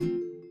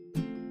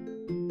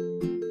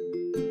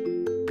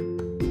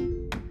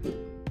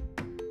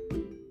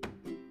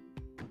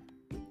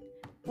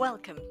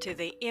welcome to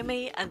the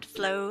Amy and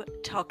Flo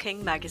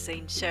Talking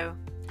Magazine show.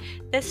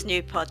 This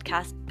new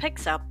podcast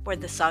picks up where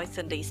the South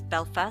and East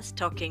Belfast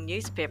Talking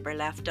newspaper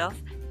left off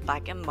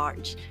back in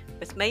March,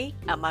 with me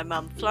and my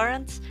mum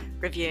Florence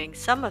reviewing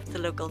some of the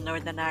local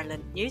Northern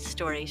Ireland news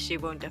stories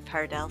you won't have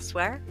heard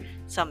elsewhere,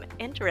 some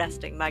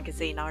interesting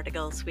magazine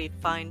articles we've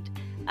found,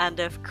 and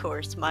of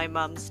course my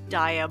mum's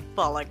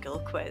diabolical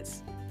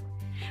quiz.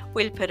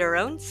 We'll put our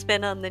own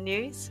spin on the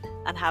news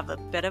and have a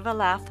bit of a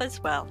laugh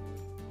as well.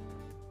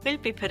 We'll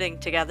be putting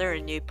together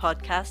a new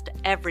podcast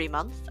every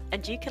month,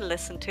 and you can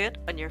listen to it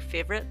on your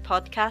favourite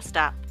podcast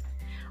app.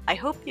 I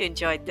hope you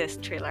enjoyed this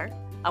trailer,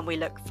 and we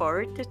look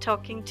forward to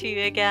talking to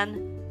you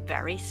again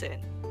very soon.